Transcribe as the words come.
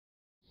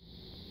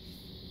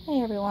Hey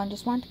everyone,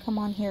 just wanted to come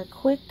on here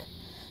quick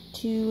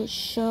to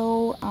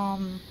show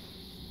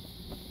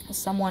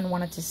someone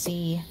wanted to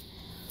see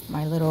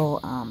my little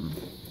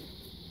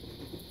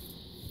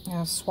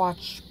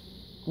swatch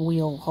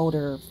wheel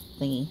holder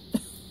thingy.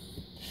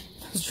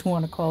 That's what you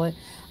want to call it.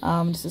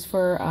 This is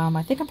for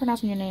I think I'm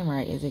pronouncing your name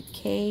right. Is it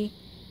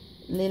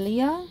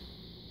Lilia?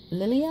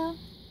 Lilia?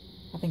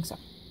 I think so.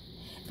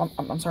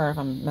 I'm sorry if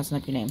I'm messing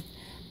up your name,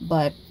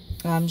 but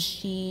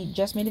she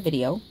just made a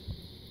video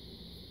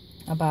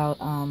about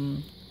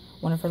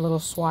one of her little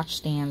swatch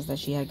stands that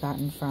she had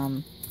gotten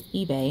from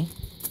eBay.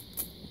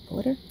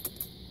 Glitter?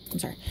 I'm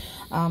sorry.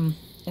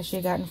 That she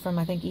had gotten from,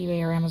 I think,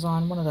 eBay or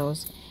Amazon, one of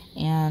those.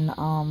 And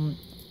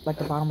like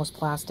the bottom was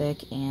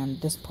plastic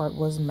and this part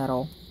was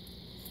metal.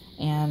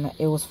 And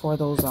it was for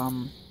those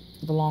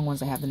the long ones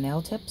that have the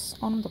nail tips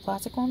on them, the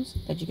plastic ones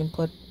that you can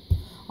put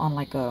on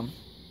like a,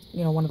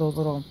 you know, one of those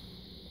little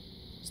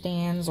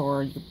stands,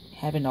 or you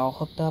have it all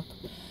hooked up.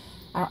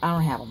 I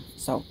don't have them,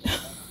 so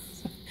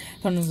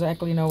don't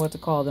exactly know what to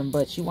call them,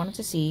 but she wanted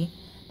to see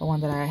the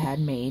one that I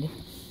had made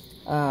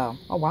a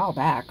while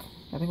back.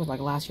 I think it was like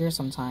last year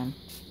sometime,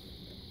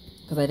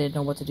 because I didn't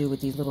know what to do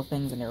with these little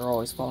things and they were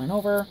always falling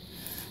over.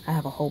 I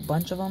have a whole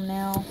bunch of them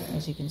now,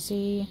 as you can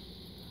see,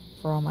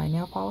 for all my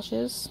nail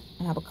polishes.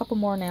 I have a couple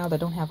more now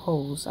that don't have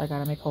holes. I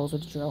gotta make holes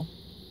with the drill.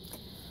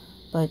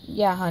 But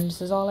yeah, hun,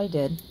 this is all I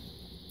did.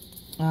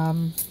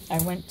 I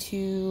went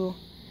to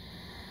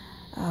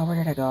where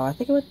did I go? I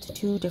think I went to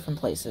 2 different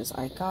places.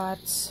 I got,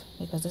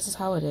 because this is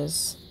how it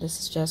is. This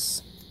is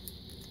just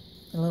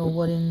a little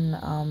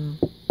wooden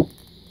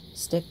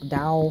stick,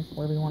 dowel,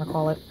 whatever you want to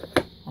call it.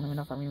 I don't even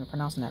know if I'm even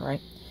pronouncing that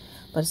right.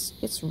 But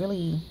it's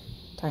really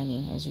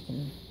tiny, as you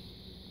can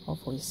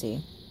hopefully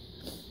see.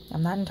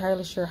 I'm not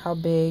entirely sure how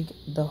big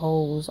the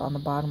holes on the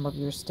bottom of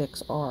your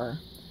sticks are.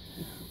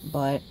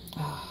 But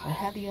I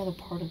had the other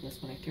part of this,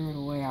 but I threw it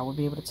away. I would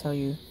be able to tell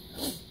you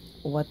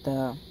what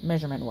the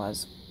measurement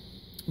was.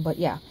 But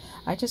yeah,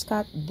 I just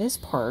got this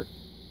part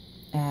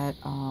at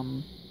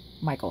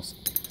Michael's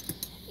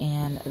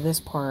and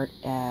this part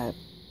at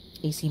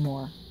AC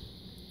Moore,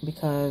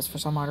 because for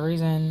some odd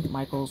reason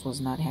Michael's was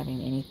not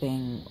having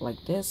anything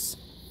like this.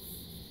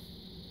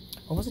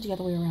 Or was it the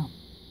other way around?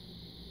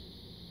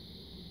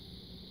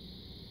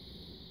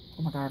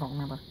 Oh my god, I don't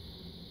remember.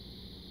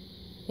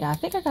 Yeah, I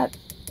think I got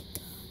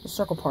the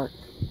circle part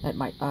at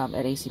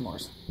at AC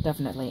Moore's,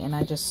 definitely. And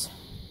I just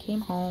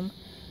came home.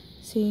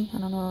 See, I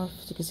don't know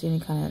if you can see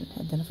any kind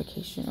of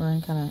identification or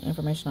any kind of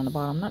information on the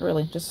bottom. Not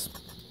really, just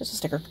a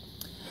sticker.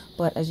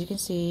 But as you can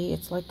see,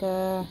 it's like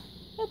about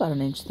an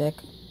inch thick.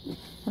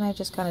 And I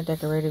just kind of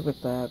decorated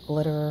with the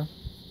glitter,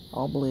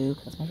 all blue,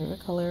 because that's my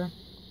favorite color.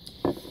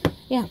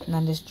 Yeah, and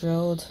I just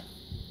drilled,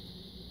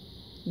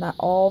 not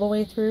all the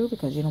way through,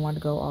 because you don't want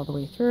to go all the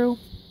way through.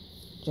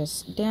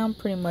 Just down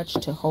pretty much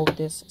to hold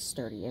this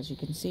sturdy. As you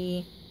can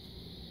see,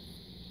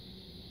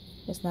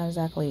 it's not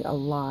exactly a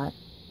lot.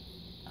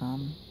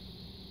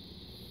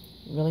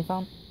 Really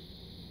phone?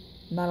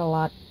 Not a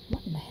lot.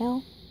 What in the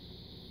hell?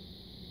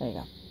 There you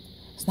go.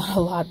 It's not a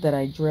lot that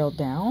I drilled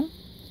down.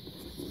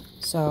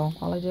 So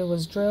all I did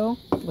was drill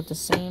with the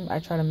same. I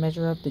try to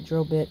measure up the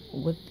drill bit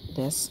with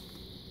this.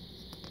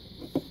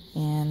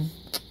 And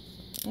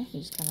yeah,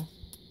 you just kind of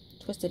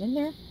twist it in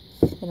there.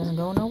 It doesn't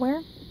go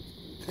nowhere.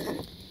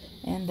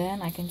 And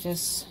then I can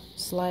just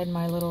slide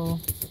my little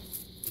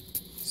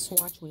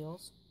swatch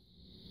wheels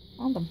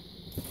on them.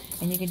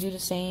 And you can do the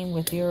same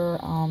with your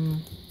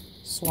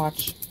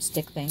swatch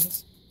stick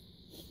things.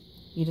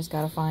 You just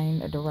gotta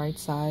find the right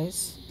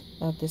size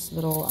of this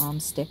little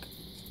stick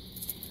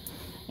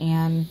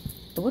and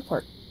the wood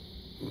part,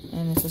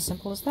 and it's as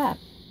simple as that.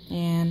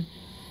 And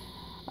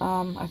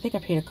I think I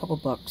paid a couple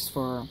bucks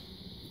for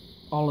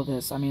all of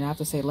this. I mean, I have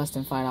to say less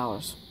than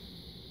 $5.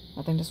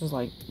 I think this was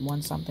like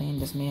 $1 something.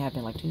 This may have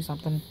been like $2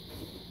 something,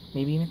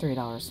 maybe even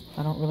 $3.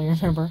 I don't really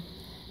remember,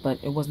 but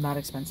it was not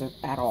expensive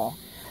at all.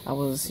 I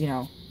was, you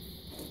know,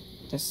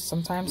 just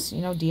sometimes, you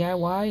know,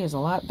 DIY is a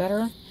lot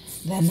better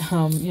than,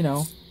 you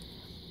know,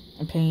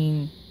 and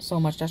paying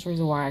so much. That's the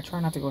reason why I try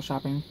not to go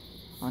shopping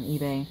on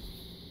eBay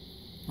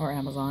or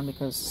Amazon,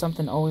 because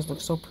something always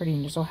looks so pretty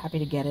and you're so happy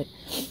to get it.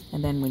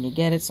 And then when you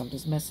get it,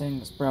 something's missing,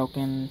 it's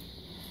broken,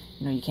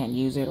 you know, you can't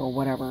use it or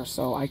whatever.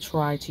 So I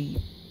try to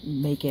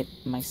make it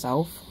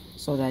myself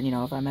so that, you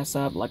know, if I mess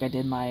up, like I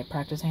did my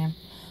practice hand,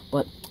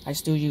 but I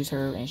still use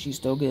her and she's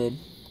still good.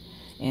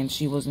 And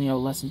she was, you know,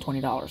 less than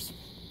 $20.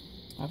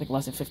 I think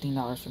less than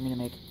 $15 for me to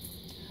make.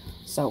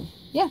 So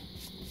yeah,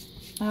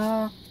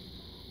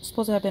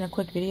 supposed to have been a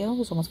quick video.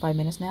 It's almost 5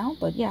 minutes now,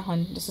 but yeah,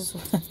 hon, this is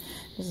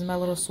this is my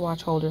little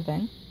swatch holder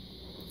thing.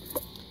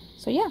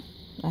 So yeah,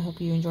 I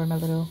hope you enjoyed my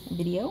little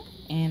video,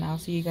 and I'll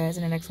see you guys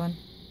in the next one.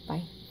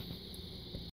 Bye.